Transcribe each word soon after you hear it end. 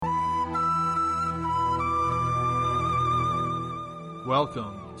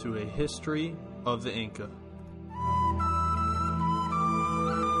Welcome to a history of the Inca.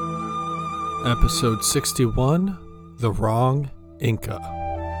 Episode 61, The Wrong Inca.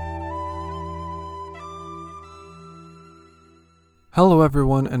 Hello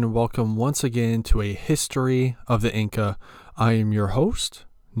everyone, and welcome once again to a history of the Inca. I am your host,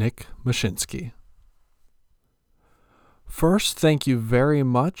 Nick Mashinsky. First, thank you very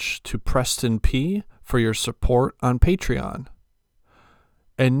much to Preston P. for your support on Patreon.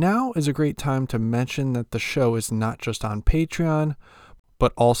 And now is a great time to mention that the show is not just on Patreon,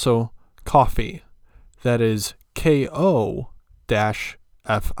 but also Ko-fi. That is Ko-fi.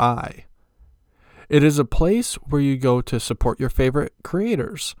 It is a place where you go to support your favorite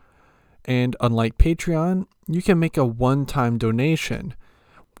creators. And unlike Patreon, you can make a one-time donation,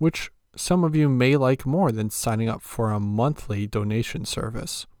 which some of you may like more than signing up for a monthly donation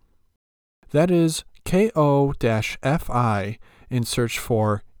service. That is Ko-fi, and search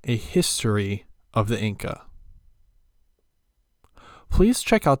for A History of the Inca. Please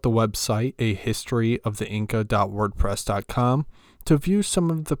check out the website ahistoryoftheinca.wordpress.com to view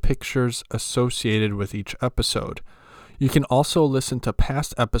some of the pictures associated with each episode. You can also listen to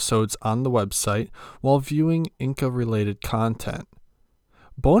past episodes on the website while viewing Inca-related content.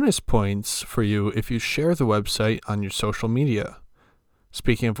 Bonus points for you if you share the website on your social media.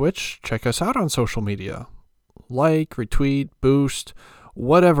 Speaking of which, check us out on social media. Like, retweet, boost,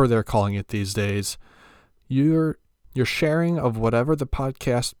 whatever they're calling it these days. Your sharing of whatever the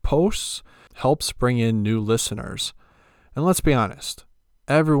podcast posts helps bring in new listeners. And let's be honest,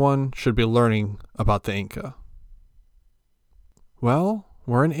 everyone should be learning about the Inca. Well,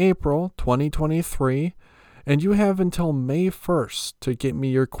 we're in April 2023, and you have until May 1st to get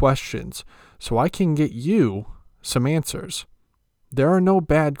me your questions so I can get you some answers. There are no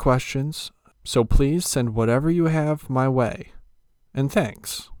bad questions, so please send whatever you have my way. And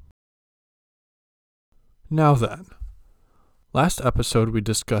thanks. Now then, last episode we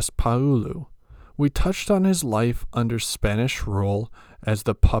discussed Paulu. We touched on his life under Spanish rule as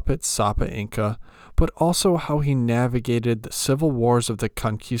the puppet Sapa Inca, but also how he navigated the civil wars of the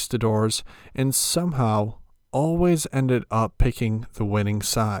conquistadors and somehow always ended up picking the winning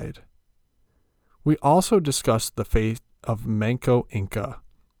side. We also discussed the fate of Manco Inca,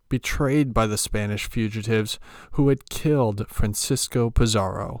 betrayed by the Spanish fugitives who had killed Francisco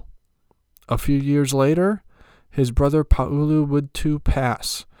Pizarro. A few years later, his brother Paulu would too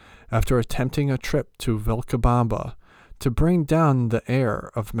pass after attempting a trip to Vilcabamba to bring down the heir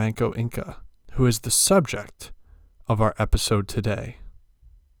of Manco Inca, who is the subject of our episode today.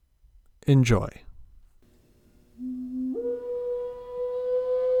 Enjoy.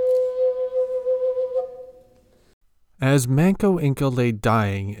 As Manco Inca lay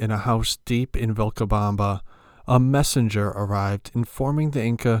dying in a house deep in Vilcabamba, a messenger arrived informing the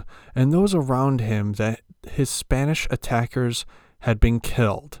Inca and those around him that his Spanish attackers had been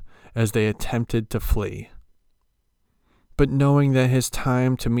killed as they attempted to flee. But knowing that his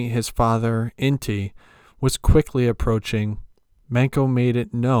time to meet his father, Inti, was quickly approaching, Manco made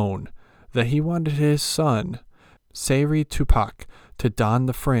it known that he wanted his son, Sayri Tupac, to don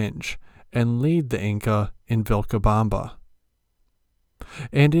the fringe and lead the Inca in Vilcabamba.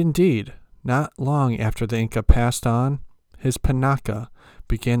 And indeed, not long after the Inca passed on, his Panaka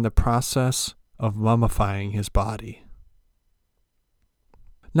began the process of mummifying his body.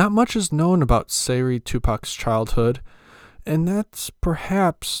 Not much is known about Sayri Tupac's childhood, and that's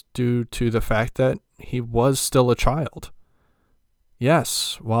perhaps due to the fact that he was still a child.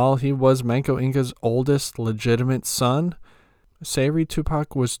 Yes, while he was Manco Inca's oldest legitimate son, Sayri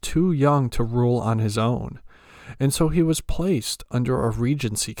Tupac was too young to rule on his own, and so he was placed under a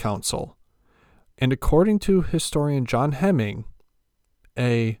regency council. And according to historian John Hemming,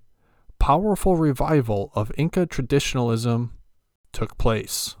 a powerful revival of Inca traditionalism took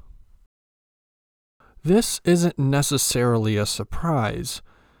place. This isn't necessarily a surprise.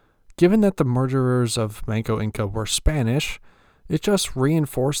 Given that the murderers of Manco Inca were Spanish, it just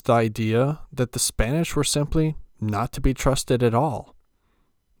reinforced the idea that the Spanish were simply not to be trusted at all.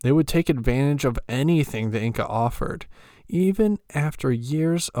 They would take advantage of anything the Inca offered, even after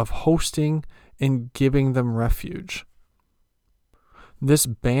years of hosting and giving them refuge. This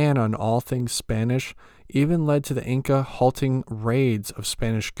ban on all things Spanish even led to the Inca halting raids of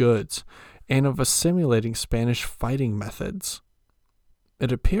Spanish goods and of assimilating Spanish fighting methods.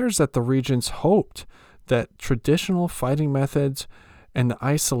 It appears that the regents hoped that traditional fighting methods and the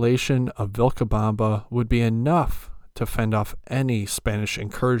isolation of Vilcabamba would be enough to fend off any Spanish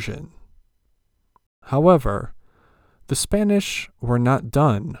incursion. However, the Spanish were not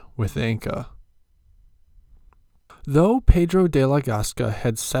done with the Inca. Though Pedro de la Gasca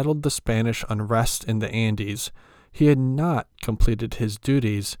had settled the Spanish unrest in the Andes, he had not completed his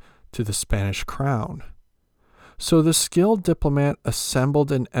duties to the Spanish crown. So the skilled diplomat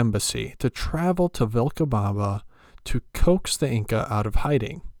assembled an embassy to travel to Vilcabamba to coax the Inca out of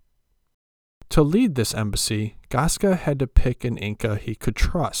hiding. To lead this embassy, Gasca had to pick an Inca he could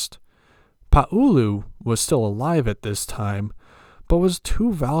trust. Paulu was still alive at this time, but was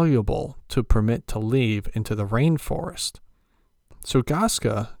too valuable to permit to leave into the rainforest. So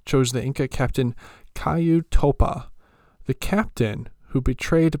Gasca chose the Inca captain Cayo Topa, the captain who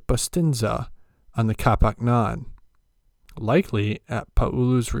betrayed Bustinza on the Capacnan, likely at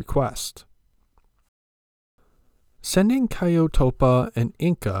Paulu's request. Sending Cayo Topa an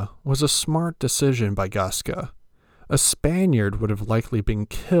Inca was a smart decision by Gasca. A Spaniard would have likely been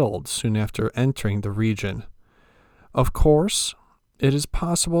killed soon after entering the region. Of course, it is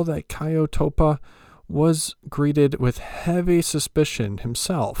possible that Cayo Topa was greeted with heavy suspicion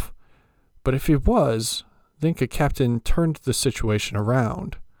himself, but if he was, the Inca captain turned the situation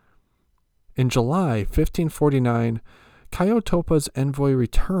around. In July 1549, Cayo Topa's envoy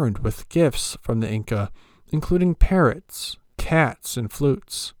returned with gifts from the Inca, including parrots, cats, and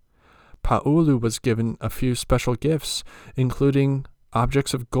flutes. Paulu was given a few special gifts, including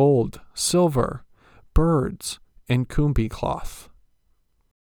objects of gold, silver, birds, and kumbi cloth.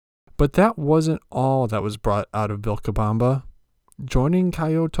 But that wasn't all that was brought out of Vilcabamba. Joining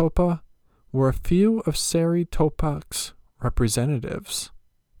Cayo Topa were a few of Seri Tupac's representatives.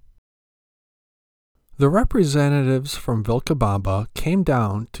 The representatives from Vilcabamba came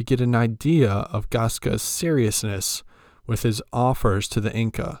down to get an idea of Gasca's seriousness with his offers to the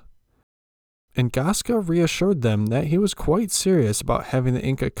Inca. And Gasca reassured them that he was quite serious about having the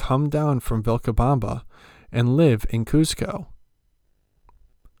Inca come down from Vilcabamba and live in Cuzco.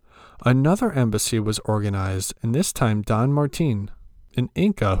 Another embassy was organized, and this time Don Martin, an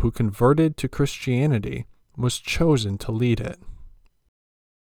Inca who converted to Christianity, was chosen to lead it.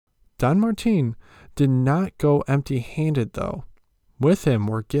 Don Martin did not go empty-handed, though. With him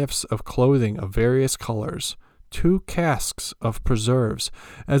were gifts of clothing of various colors, 2 casks of preserves,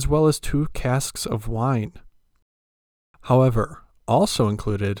 as well as 2 casks of wine. However, also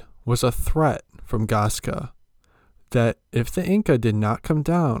included was a threat from Gasca that if the Inca did not come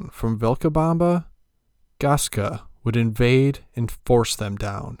down from Vilcabamba, Gasca would invade and force them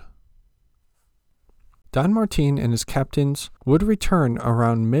down. Don Martin and his captains would return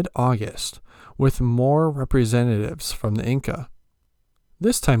around mid-August with more representatives from the Inca.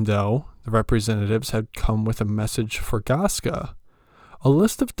 This time, though, the representatives had come with a message for Gasca, a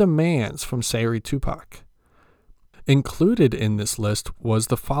list of demands from Seri Tupac. Included in this list was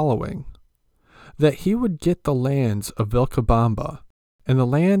the following: that he would get the lands of Vilcabamba, and the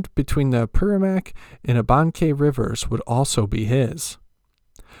land between the Apurimac and Abancay rivers would also be his.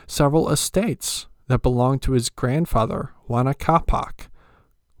 Several estates that belonged to his grandfather, Huayna Capac,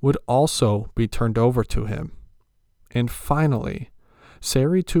 would also be turned over to him. And finally,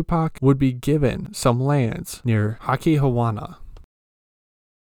 Seri Tupac would be given some lands near Haquihuana.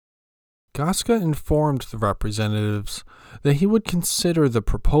 Gasca informed the representatives that he would consider the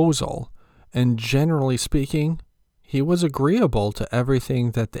proposal, and generally speaking, he was agreeable to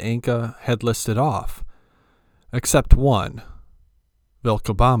everything that the Inca had listed off, except one,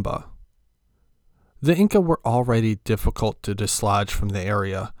 Vilcabamba. The Inca were already difficult to dislodge from the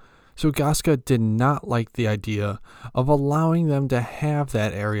area, so Gasca did not like the idea of allowing them to have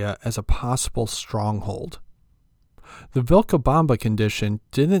that area as a possible stronghold. The Vilcabamba condition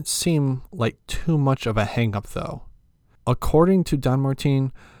didn't seem like too much of a hang-up, though. According to Don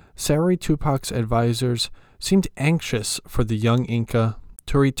Martin, Seri Tupac's advisors seemed anxious for the young Inca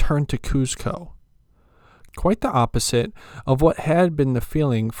to return to Cuzco. Quite the opposite of what had been the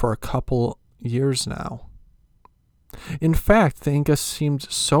feeling for a couple years now. In fact, the Inca seemed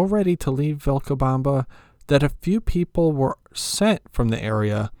so ready to leave Vilcabamba that a few people were sent from the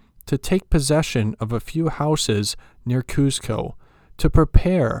area to take possession of a few houses near Cuzco to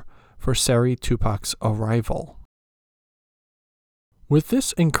prepare for Seri Tupac's arrival. With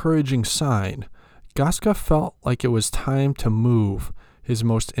this encouraging sign, Gasca felt like it was time to move his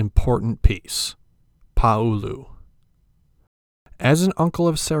most important piece, Paulu. As an uncle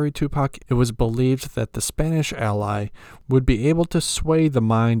of Seri Tupac, it was believed that the Spanish ally would be able to sway the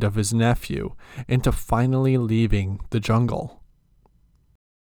mind of his nephew into finally leaving the jungle.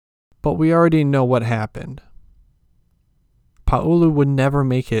 But we already know what happened. Paulu would never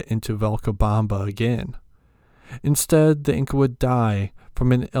make it into Vilcabamba again. Instead, the Inca would die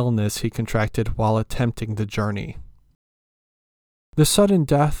from an illness he contracted while attempting the journey. The sudden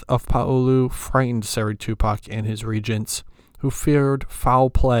death of Paulu frightened Seri Tupac and his regents, who feared foul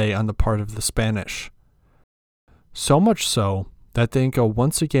play on the part of the Spanish. So much so that the Inca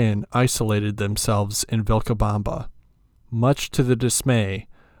once again isolated themselves in Vilcabamba, much to the dismay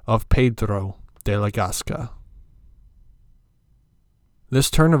of Pedro de la Gasca. This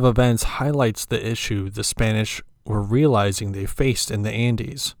turn of events highlights the issue the Spanish were realizing they faced in the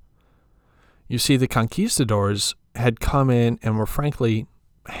Andes. You see, the conquistadors had come in and were frankly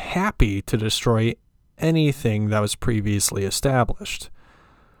happy to destroy anything that was previously established.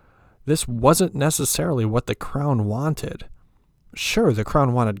 This wasn't necessarily what the crown wanted. Sure, the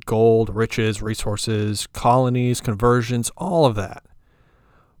crown wanted gold, riches, resources, colonies, conversions, all of that.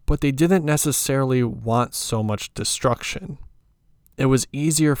 But they didn't necessarily want so much destruction. It was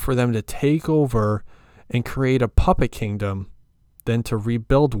easier for them to take over and create a puppet kingdom than to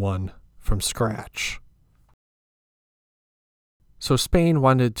rebuild one from scratch. So Spain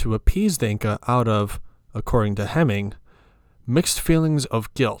wanted to appease the Inca out of, according to Hemming, mixed feelings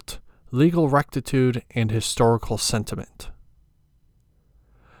of guilt, legal rectitude, and historical sentiment.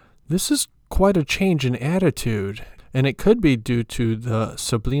 This is quite a change in attitude, and it could be due to the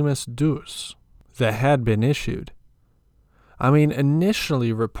Sublimis Deus that had been issued. I mean,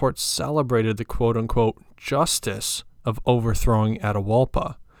 initially reports celebrated the quote-unquote justice of overthrowing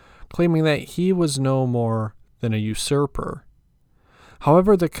Atahualpa, claiming that he was no more than a usurper.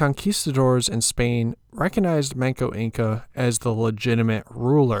 However, the conquistadors in Spain recognized Manco Inca as the legitimate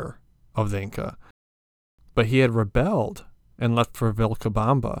ruler of the Inca, but he had rebelled and left for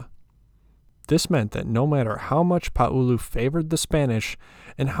Vilcabamba. This meant that no matter how much Paulu favored the Spanish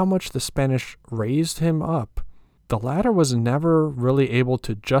and how much the Spanish raised him up, the latter was never really able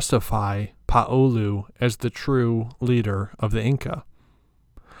to justify Paulu as the true leader of the Inca.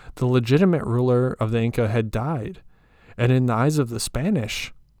 The legitimate ruler of the Inca had died, and in the eyes of the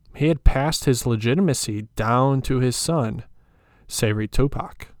Spanish, he had passed his legitimacy down to his son, Seri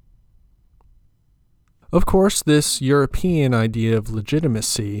Tupac. Of course, this European idea of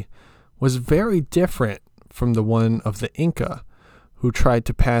legitimacy was very different from the one of the Inca, who tried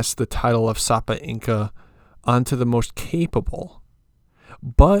to pass the title of Sapa Inca onto the most capable.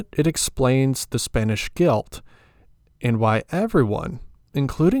 But it explains the Spanish guilt and why everyone,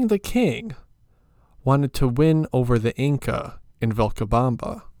 including the king, wanted to win over the Inca in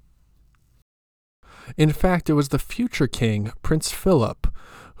Vilcabamba. In fact, it was the future king, Prince Philip,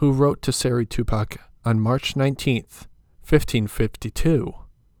 who wrote to Seri Tupac on March 19th, 1552.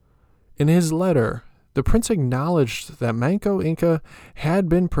 In his letter, the prince acknowledged that Manco Inca had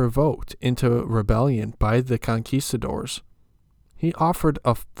been provoked into rebellion by the conquistadors. He offered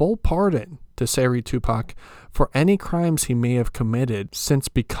a full pardon to Seri Tupac for any crimes he may have committed since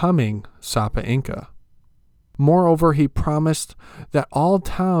becoming Sapa Inca. Moreover, he promised that all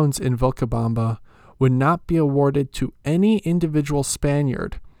towns in Vilcabamba would not be awarded to any individual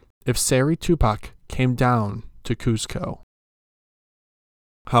Spaniard if Seri Tupac came down to Cuzco.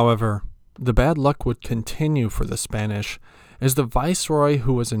 However, the bad luck would continue for the Spanish as the viceroy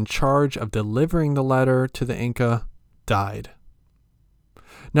who was in charge of delivering the letter to the Inca died.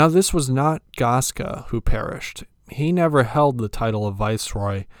 Now, this was not Gasca who perished. He never held the title of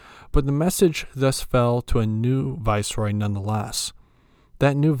viceroy, but the message thus fell to a new viceroy nonetheless.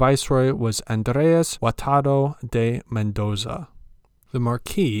 That new viceroy was Andres Hurtado de Mendoza, the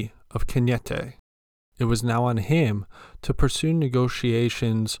Marquis of Cañete. It was now on him to pursue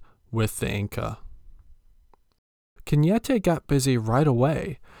negotiations with the Inca. Cañete got busy right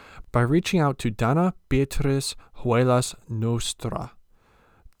away by reaching out to Dona Beatriz Huelas Nostra,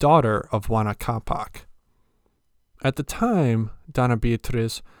 daughter of Huayna Capac. At the time, Dona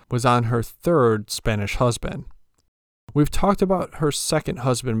Beatriz was on her third Spanish husband. We've talked about her second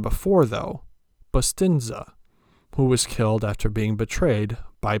husband before, though, Bustinza, who was killed after being betrayed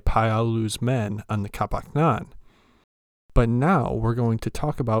by Paulu's men on the Capacnan. But now we're going to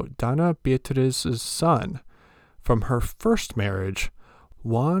talk about Dona Beatriz's son from her first marriage,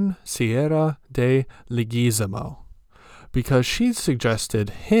 Juan Sierra de Leguizamo, because she suggested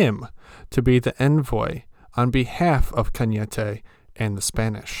him to be the envoy on behalf of Cañete and the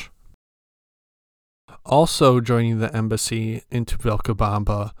Spanish. Also joining the embassy into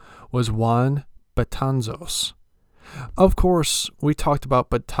Vilcabamba was Juan Betanzos. Of course, we talked about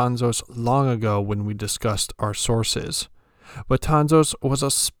Betanzos long ago when we discussed our sources. Betanzos was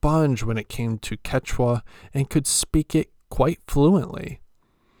a sponge when it came to Quechua and could speak it quite fluently.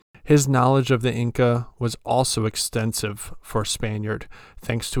 His knowledge of the Inca was also extensive for a Spaniard,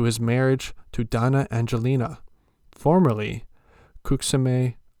 thanks to his marriage to Dona Angelina, formerly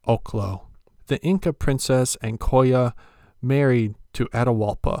Cuxime Oclo, the Inca princess and Coya married to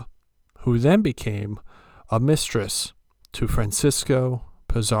Atahualpa, who then became a mistress to Francisco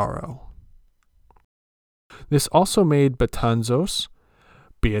Pizarro. This also made Betanzos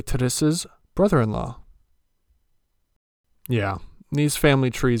Beatrice's brother-in-law. Yeah, these family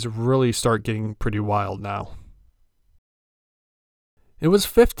trees really start getting pretty wild now. It was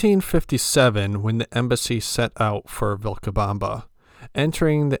 1557 when the embassy set out for Vilcabamba,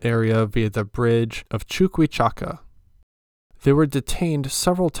 entering the area via the bridge of Chuquichaca. They were detained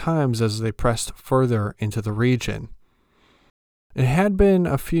several times as they pressed further into the region. It had been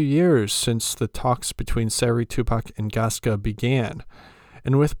a few years since the talks between Seri Tupac and Gasca began,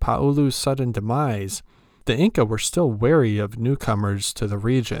 and with Paulu's sudden demise, the Inca were still wary of newcomers to the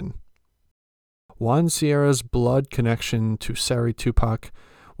region. Juan Sierra's blood connection to Seri Tupac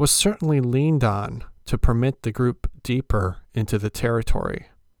was certainly leaned on to permit the group deeper into the territory.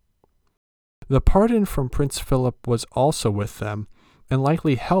 The pardon from Prince Philip was also with them, and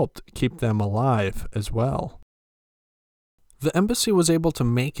likely helped keep them alive as well. The embassy was able to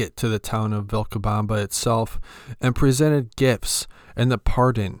make it to the town of Vilcabamba itself and presented gifts and the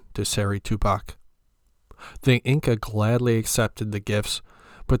pardon to Seri Tupac. The Inca gladly accepted the gifts,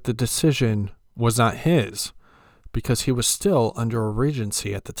 but the decision was not his, because he was still under a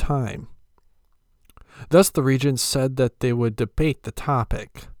regency at the time. Thus the regents said that they would debate the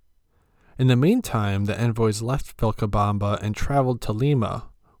topic. In the meantime, the envoys left Vilcabamba and traveled to Lima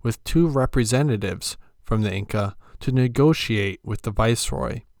with 2 representatives from the Inca to negotiate with the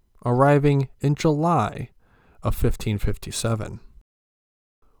viceroy, arriving in July of 1557.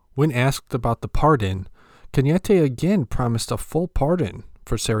 When asked about the pardon, Cañete again promised a full pardon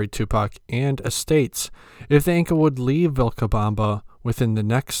for Seri Tupac and estates if the Inca would leave Vilcabamba within the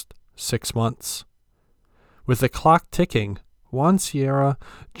next 6 months. With the clock ticking, Juan Sierra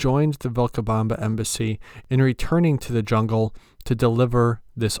joined the Vilcabamba embassy in returning to the jungle to deliver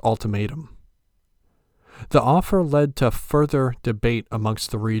this ultimatum. The offer led to further debate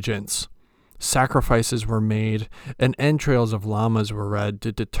amongst the regents. Sacrifices were made, and entrails of llamas were read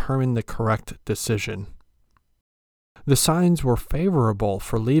to determine the correct decision. The signs were favorable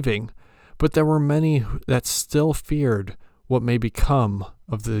for leaving, but there were many that still feared what may become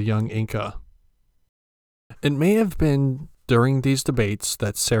of the young Inca. It may have been during these debates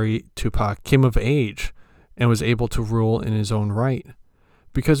that Seri Tupac came of age and was able to rule in his own right,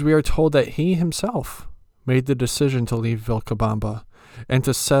 because we are told that he himself made the decision to leave Vilcabamba and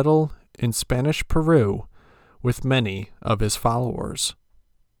to settle in Spanish Peru with many of his followers.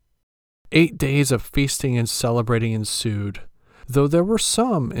 8 days of feasting and celebrating ensued, though there were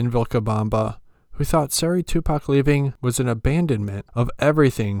some in Vilcabamba who thought Seri Tupac leaving was an abandonment of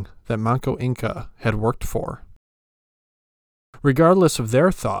everything that Manco Inca had worked for. Regardless of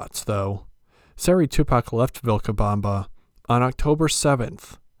their thoughts, though, Seri Tupac left Vilcabamba on October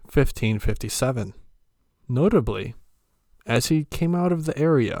 7th, 1557. Notably, as he came out of the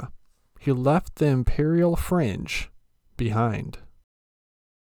area, he left the imperial fringe behind.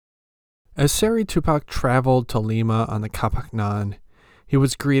 As Seri Tupac traveled to Lima on the Capacnan, he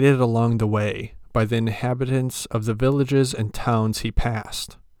was greeted along the way by the inhabitants of the villages and towns he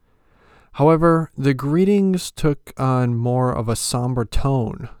passed. However, the greetings took on more of a somber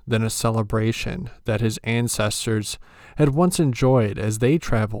tone than a celebration that his ancestors had once enjoyed as they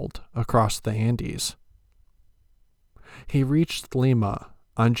traveled across the Andes. He reached Lima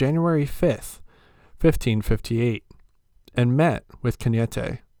on January 5th, 1558, and met with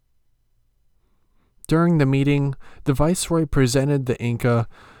Cañete. During the meeting, the viceroy presented the Inca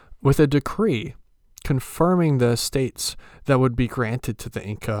with a decree confirming the estates that would be granted to the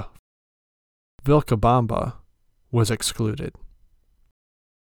Inca. Vilcabamba was excluded.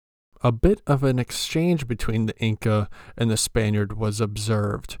 A bit of an exchange between the Inca and the Spaniard was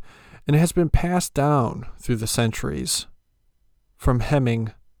observed, and has been passed down through the centuries. From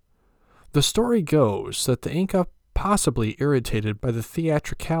Hemming, the story goes that the Inca, possibly irritated by the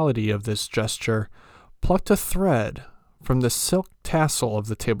theatricality of this gesture, plucked a thread from the silk tassel of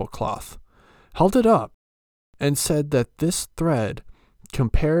the tablecloth, held it up, and said that this thread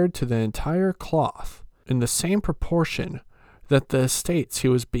compared to the entire cloth in the same proportion that the estates he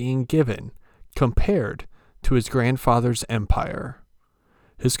was being given compared to his grandfather's empire.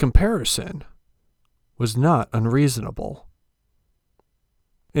 His comparison was not unreasonable.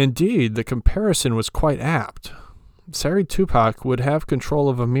 Indeed, the comparison was quite apt. Seri Tupac would have control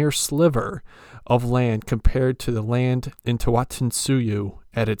of a mere sliver of land compared to the land in Tahuantinsuyo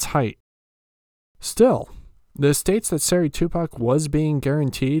at its height. Still, the estates that Seri Tupac was being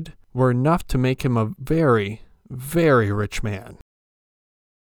guaranteed were enough to make him a very, very rich man.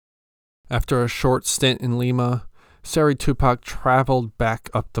 After a short stint in Lima, Seri Tupac traveled back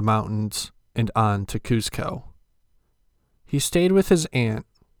up the mountains and on to Cuzco. He stayed with his aunt,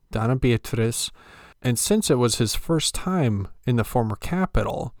 Donna Beatriz, and since it was his first time in the former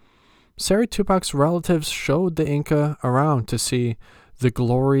capital, Seri Tupac's relatives showed the Inca around to see the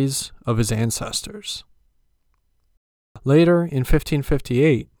glories of his ancestors. Later, in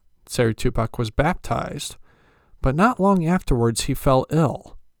 1558, Seri Tupac was baptized, but not long afterwards he fell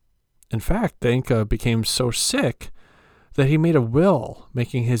ill. In fact, the Inca became so sick that he made a will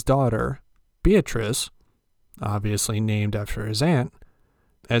making his daughter, Beatriz, obviously named after his aunt,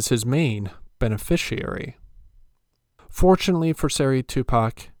 as his main beneficiary. Fortunately for Seri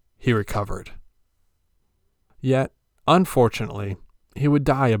Tupac, he recovered. Yet, unfortunately, he would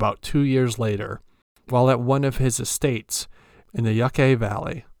die about 2 years later, while at one of his estates in the Yaque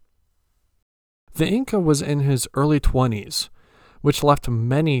Valley. The Inca was in his early 20s, which left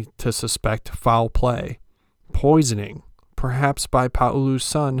many to suspect foul play, poisoning, perhaps by Paulu's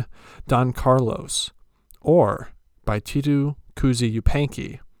son, Don Carlos, or by Titu Cuzi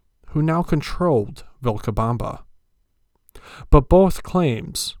Yupanqui, who now controlled Vilcabamba. But both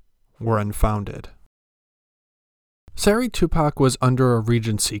claims were unfounded. Seri Tupac was under a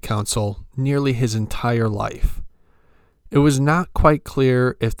regency council nearly his entire life. It was not quite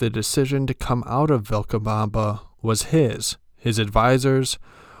clear if the decision to come out of Vilcabamba was his advisors,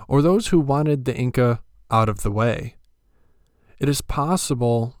 or those who wanted the Inca out of the way. It is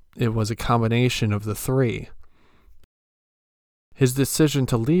possible it was a combination of the three. His decision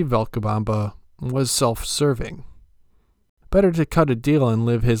to leave Vilcabamba was self-serving. Better to cut a deal and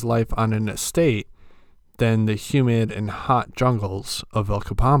live his life on an estate than the humid and hot jungles of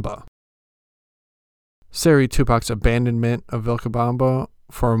Vilcabamba. Seri Tupac's abandonment of Vilcabamba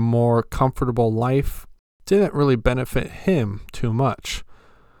for a more comfortable life didn't really benefit him too much.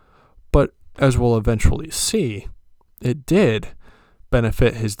 But as we'll eventually see, it did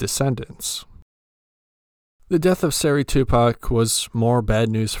benefit his descendants. The death of Seri Tupac was more bad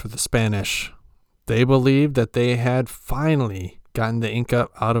news for the Spanish. They believed that they had finally gotten the Inca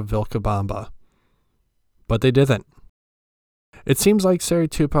out of Vilcabamba. But they didn't. It seems like Seri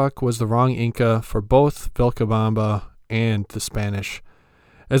Tupac was the wrong Inca for both Vilcabamba and the Spanish,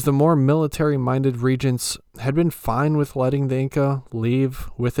 as the more military-minded regents had been fine with letting the Inca leave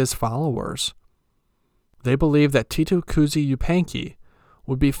with his followers. They believed that Titu Cuzi Yupanqui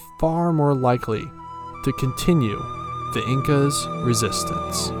would be far more likely to continue the Inca's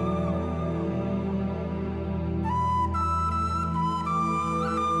resistance.